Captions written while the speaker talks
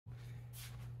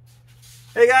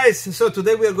Hey guys, so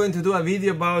today we are going to do a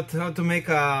video about how to make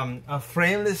a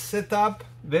frameless setup.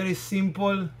 Very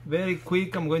simple, very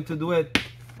quick. I'm going to do it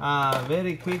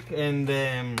very quick, and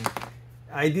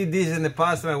I did this in the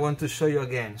past and I want to show you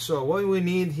again. So what we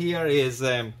need here is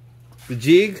the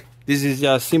jig. This is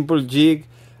a simple jig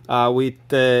with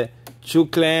 2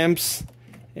 clamps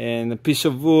and a piece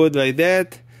of wood like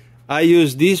that. I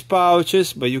use these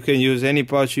pouches, but you can use any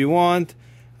pouch you want.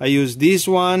 I use this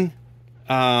one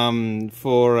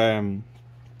for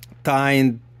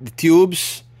tying the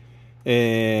tubes.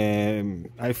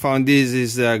 I found this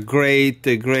is a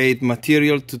great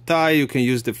material to tie. You can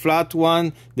use the flat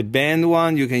one, the bend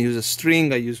one. You can use a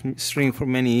string. I use string for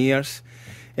many years,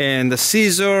 and a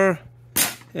scissor,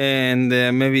 and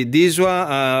maybe this one,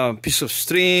 a piece of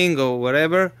string or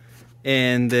whatever,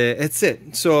 and that's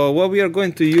it. So what we are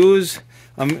going to use,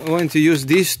 I'm going to use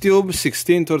this tube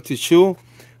 1632.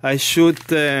 I shoot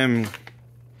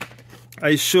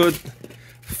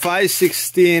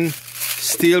 5/16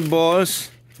 steel balls.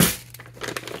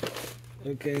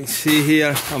 You can see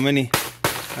here how many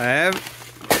I have.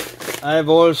 I have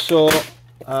also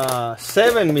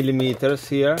 7 millimeters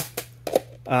here,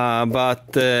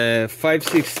 but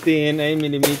 5/16, 8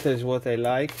 millimeters is what I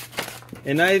like.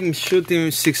 And I'm shooting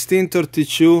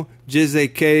 1632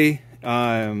 JZK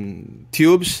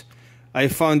tubes. I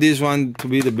found this one to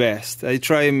be the best. I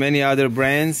tried many other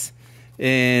brands,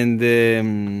 and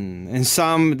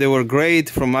some they were great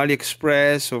from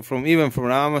AliExpress or even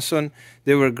from Amazon.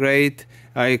 They were great.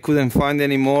 I couldn't find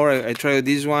any more. I tried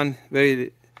this one.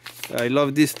 I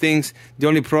love these things. The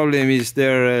only problem is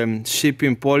their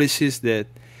shipping policies, that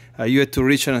you have to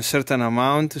reach a certain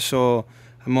amount. So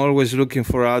I'm always looking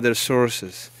for other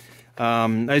sources.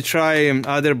 I try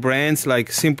other brands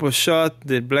like Simple Shot,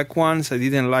 the black ones. I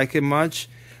didn't like it much,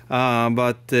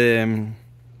 but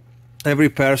every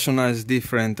person has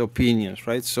different opinions,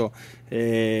 right? So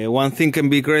one thing can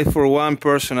be great for one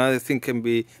person, other thing can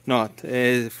be not.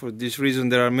 For this reason,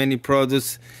 there are many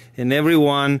products, and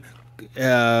everyone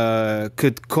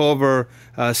could cover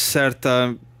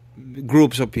certain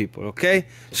groups of people. Okay,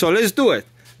 so let's do it.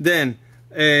 Then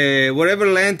whatever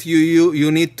length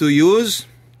you need to use,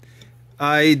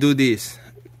 I do this.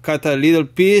 Cut a little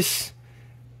piece,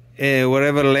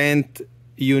 whatever length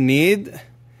you need,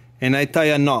 and I tie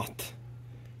a knot.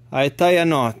 I tie a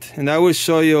knot, and I will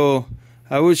show you.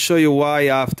 I will show you why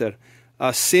after.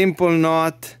 A simple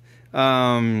knot.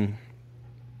 I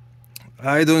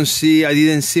didn't see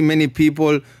many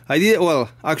people. Well,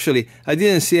 actually, I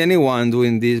didn't see anyone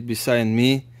doing this beside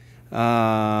me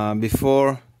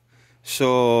before.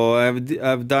 So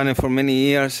I've done it for many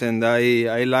years, and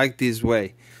I like this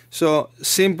way. So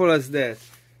simple as that.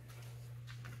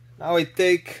 Now I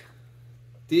take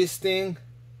this thing,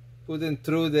 put it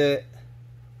through the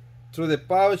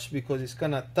pouch because it's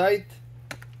kind of tight.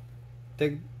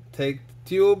 Take the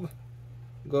tube,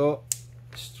 go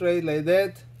straight like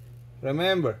that.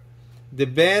 Remember, the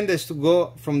bend has to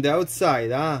go from the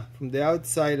outside, from the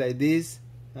outside like this,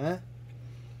 and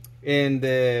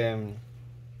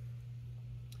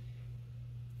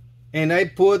I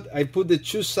put the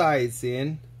 2 sides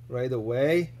in right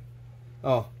away.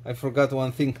 Oh, I forgot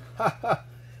one thing. I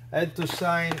have to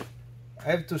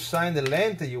sign the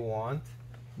length that you want.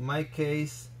 In my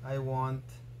case, I want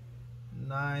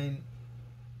 9.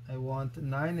 I want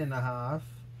 9.5.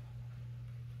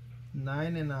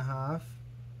 9.5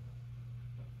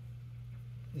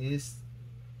 is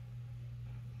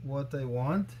what I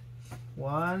want.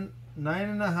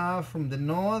 9.5 from the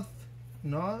north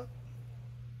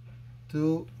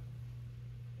to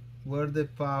where the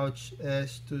pouch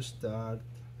has to start,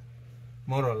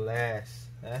 more or less.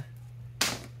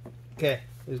 Okay,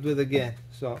 let's do it again.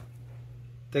 So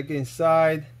take it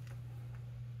inside,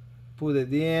 put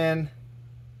it in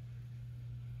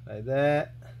like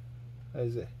that. How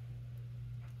is it?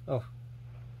 Oh,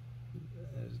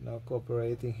 there's no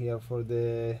cooperating here for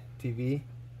the TV.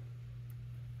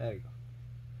 There you go.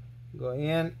 Go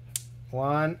in,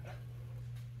 one,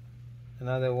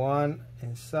 another one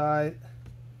inside,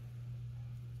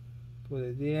 put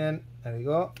it in. There you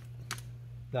go.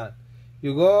 Done.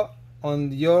 You go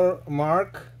on your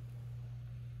mark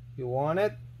you want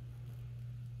it,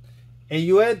 and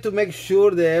you have to make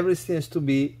sure that everything has to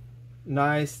be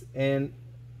nice and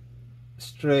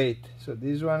straight. So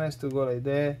this one has to go like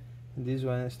that, and this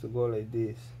one has to go like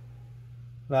this,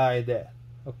 like that.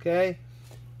 Okay,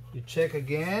 you check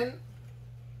again,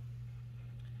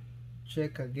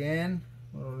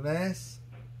 more or less.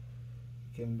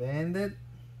 You can bend it,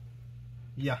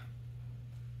 yeah,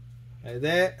 like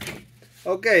that.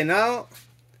 Okay, now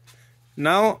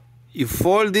you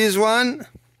fold this one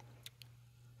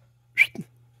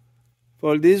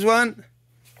for this one,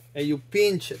 and you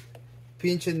pinch it.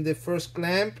 Pinch in the first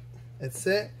clamp. That's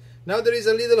it. Now there is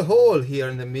a little hole here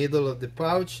in the middle of the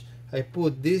pouch. I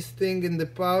put this thing in the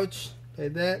pouch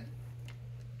like that,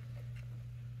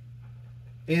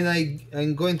 and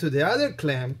I'm going to the other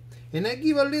clamp and I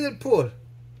give a little pull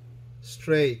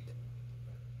straight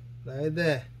like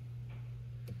that,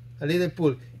 a little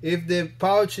pull. If the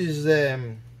pouch is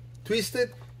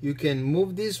twisted, you can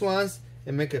move these ones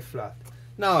and make it flat.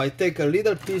 Now I take a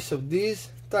little piece of this,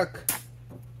 tuck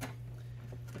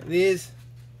this,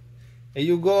 and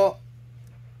you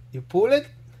pull it,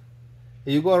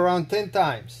 and you go around 10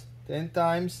 times. 10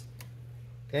 times.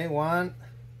 Okay, 1,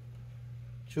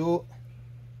 2,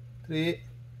 3,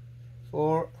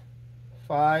 4,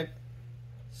 5,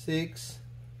 6,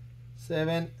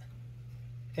 7,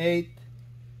 8,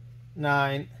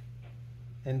 9,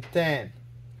 and 10.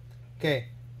 Okay,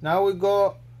 now we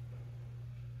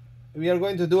are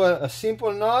going to do a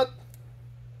simple knot.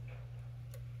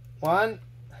 1,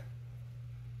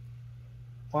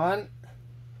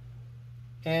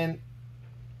 and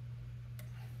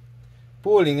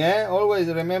pulling, always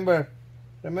remember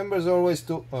always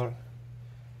to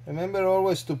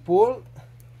pull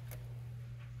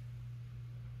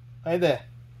like that.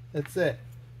 That's it.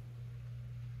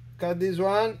 Cut this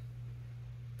one,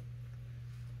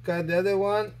 cut the other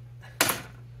one,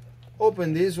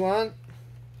 open this one,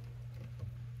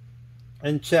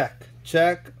 and check.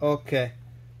 Okay,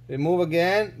 remove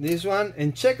again this one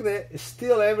and check that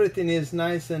still everything is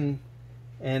nice and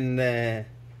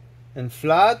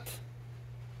flat.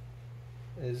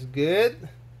 Is good.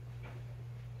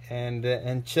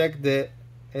 And check that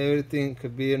everything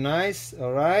could be nice.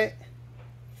 All right,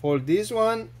 fold this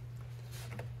one,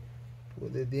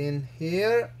 put it in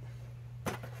here,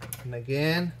 and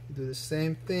again do the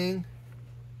same thing.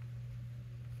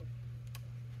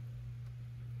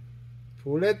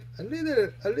 Pull it a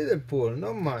little pull,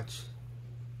 not much.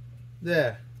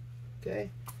 There.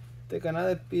 Okay, take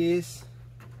another piece,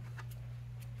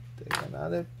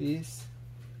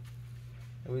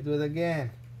 and we do it again.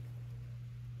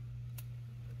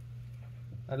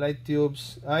 I like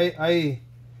tubes. I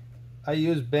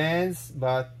use bands,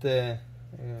 but 5,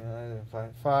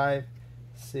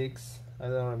 6, I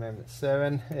don't remember,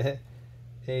 7,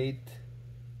 8,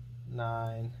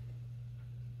 9,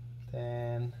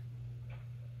 10.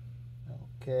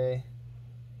 Okay,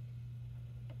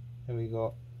 here we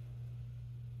go.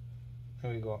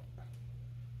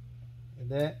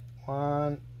 That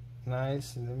one,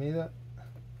 nice in the middle,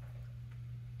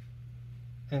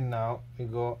 and now we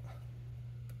go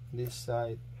this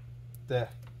side. There,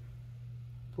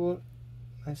 pull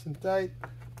nice and tight,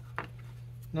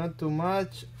 not too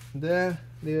much. There,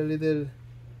 leave a little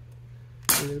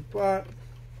part,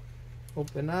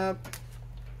 open up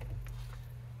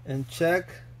and check.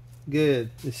 Good.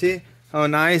 You see how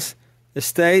nice it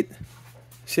stayed?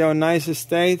 See how nice it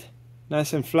stayed?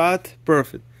 Nice and flat.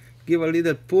 Perfect. Give a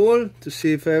little pull to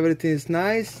see if everything is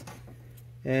nice,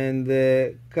 and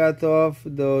cut off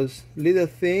those little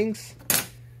things,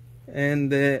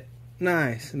 and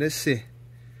nice. Let's see.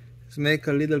 Let's make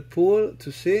a little pull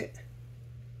to see.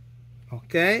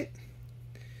 Okay,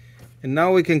 and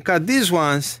now we can cut these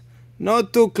ones,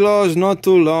 not too close, not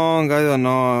too long, I don't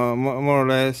know, more or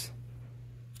less.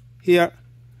 Here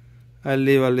I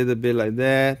leave a little bit like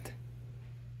that.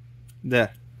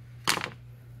 There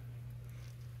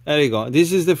you go.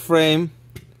 This is the frame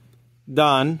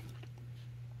done.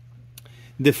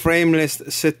 The frameless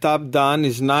setup done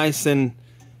is nice, and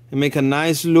make a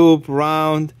nice loop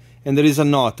round, and there is a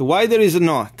knot. Why there is a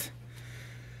knot?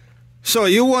 So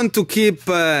you want to keep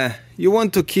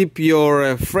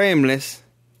your frameless,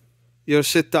 your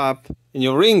setup, in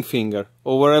your ring finger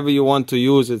or wherever you want to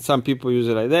use it. Some people use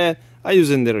it like that. I use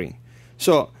it in the ring.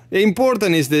 So the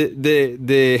important is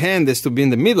the hand has to be in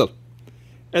the middle.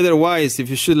 Otherwise, if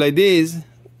you shoot like this,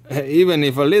 even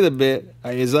if a little bit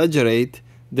I exaggerate,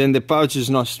 then the pouch is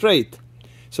not straight.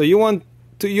 So you want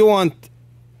to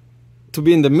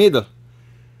be in the middle.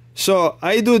 So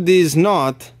I do this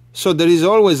knot, so there is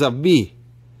always a V.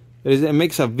 It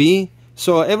makes a V.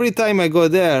 So every time I go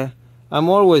there, I'm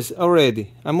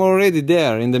already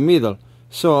there in the middle.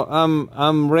 So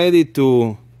I'm ready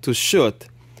to shoot.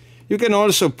 You can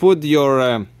also put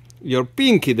your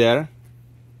pinky there.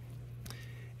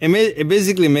 It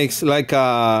basically makes like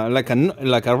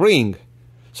a ring.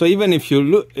 So even if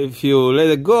you let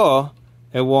it go,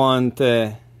 it won't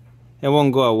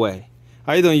go away.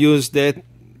 I don't use that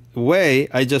way.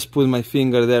 I just put my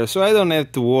finger there, so I don't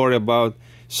have to worry about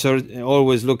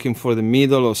always looking for the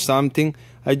middle or something.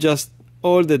 I just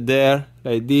hold it there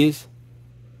like this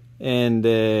and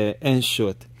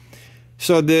shoot.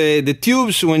 So the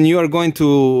tubes, when you are going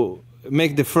to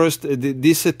make the first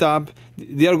this setup,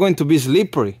 they are going to be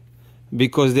slippery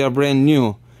because they are brand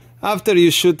new. After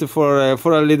you shoot for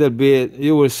a little bit,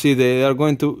 you will see they are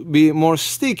going to be more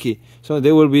sticky, so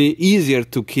they will be easier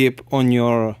to keep on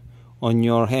your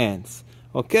hands.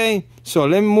 Okay, so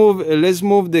let's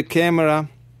move the camera,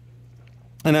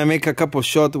 and I make a couple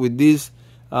shots with this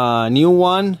new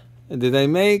one that I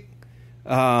make.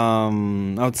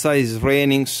 Outside is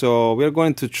raining, so we're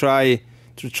going to try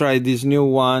this new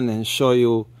one and show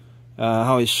you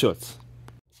how it shoots.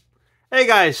 Hey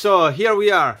guys, so here we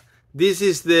are. This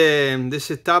is the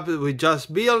setup that we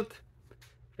just built,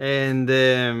 and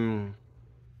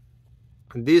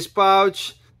this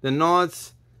pouch, the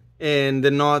knots, and the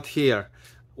knot here.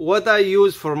 What I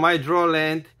use for my draw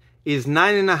length is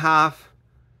 9.5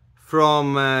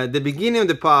 from the beginning of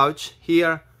the pouch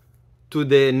here to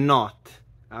the knot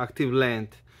active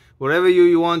length. Whatever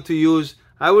you want to use,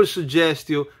 I will suggest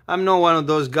you. I'm not one of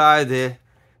those guys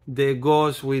that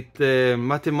goes with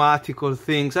mathematical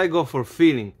things. I go for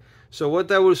feeling. So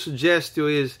what I will suggest you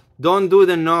is, don't do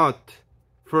the knot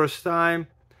first time.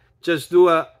 Just do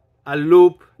a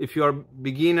loop. If you are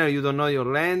beginner, you don't know your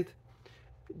length,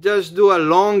 just do a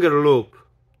longer loop.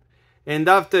 And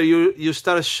after you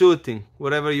start shooting,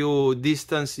 whatever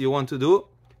distance you want to do,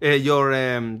 your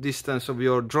distance of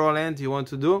your draw length you want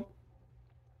to do,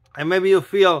 and maybe you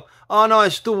feel, oh no,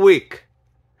 it's too weak,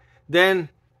 then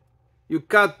you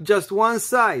cut just one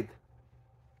side.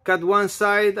 Cut one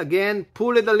side again,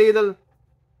 pull it a little,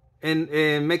 and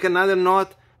make another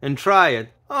knot and try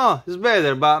it. Oh, it's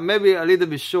better, but maybe a little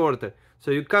bit shorter. So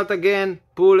you cut again,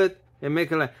 pull it, and make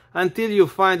a line until you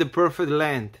find the perfect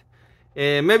length.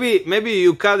 Maybe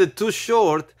you cut it too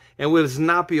short and will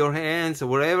snap your hands or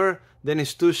whatever. Then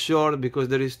it's too short because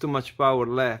there is too much power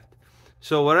left.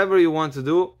 So whatever you want to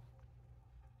do,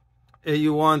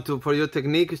 for your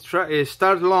technique,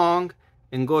 start long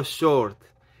and go short.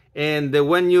 And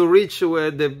when you reach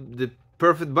the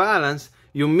perfect balance,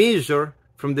 you measure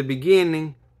from the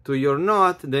beginning to your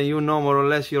knot. Then you know more or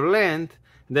less your length.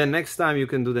 Then next time you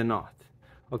can do the knot.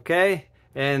 Okay?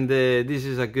 And this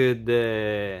is a good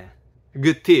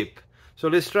tip. So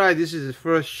let's try. This is the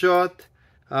first shot.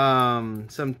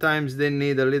 Sometimes they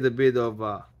need a little bit of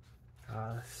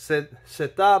setting.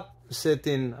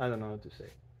 I don't know what to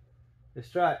say. Let's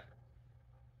try.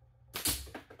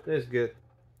 That's good.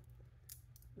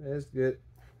 That's good.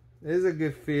 There's a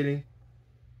good feeling.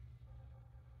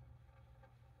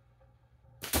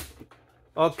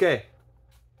 Okay.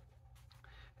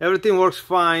 Everything works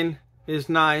fine. It's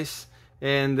nice,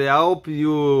 and I hope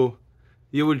you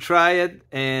will try it.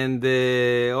 And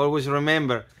always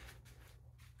remember.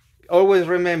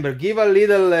 Give a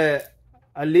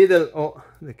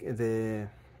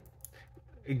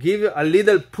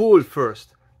little pull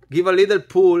first. Give a little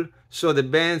pull so the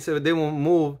bands they won't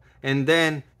move, and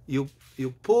then you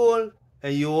pull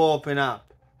and you open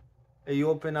up. And you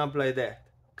open up like that.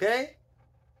 Okay?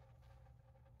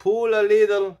 Pull a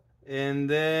little and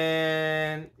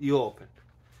then you open.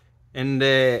 And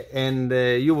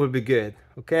you will be good.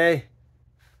 Okay?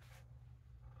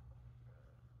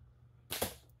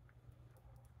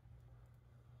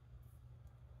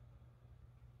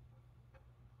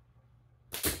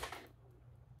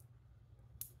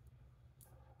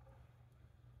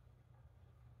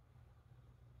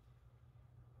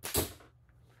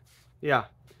 Yeah,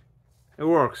 it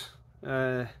works.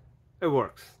 It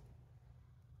works.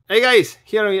 Hey guys,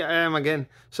 here I am again.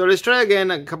 So let's try again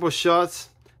a couple shots.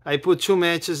 I put 2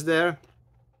 matches there.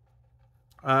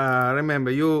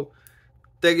 Remember, you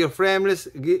take your frameless,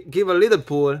 give a little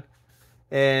pull,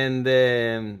 and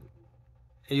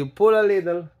you pull a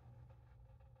little.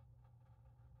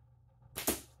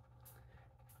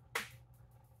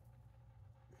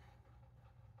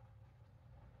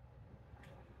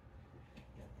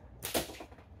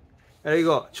 There you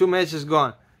go, 2 matches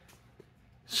gone.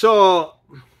 So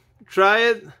try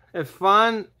it, have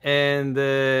fun, and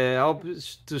I hope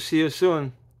to see you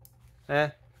soon.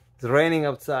 It's raining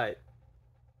outside.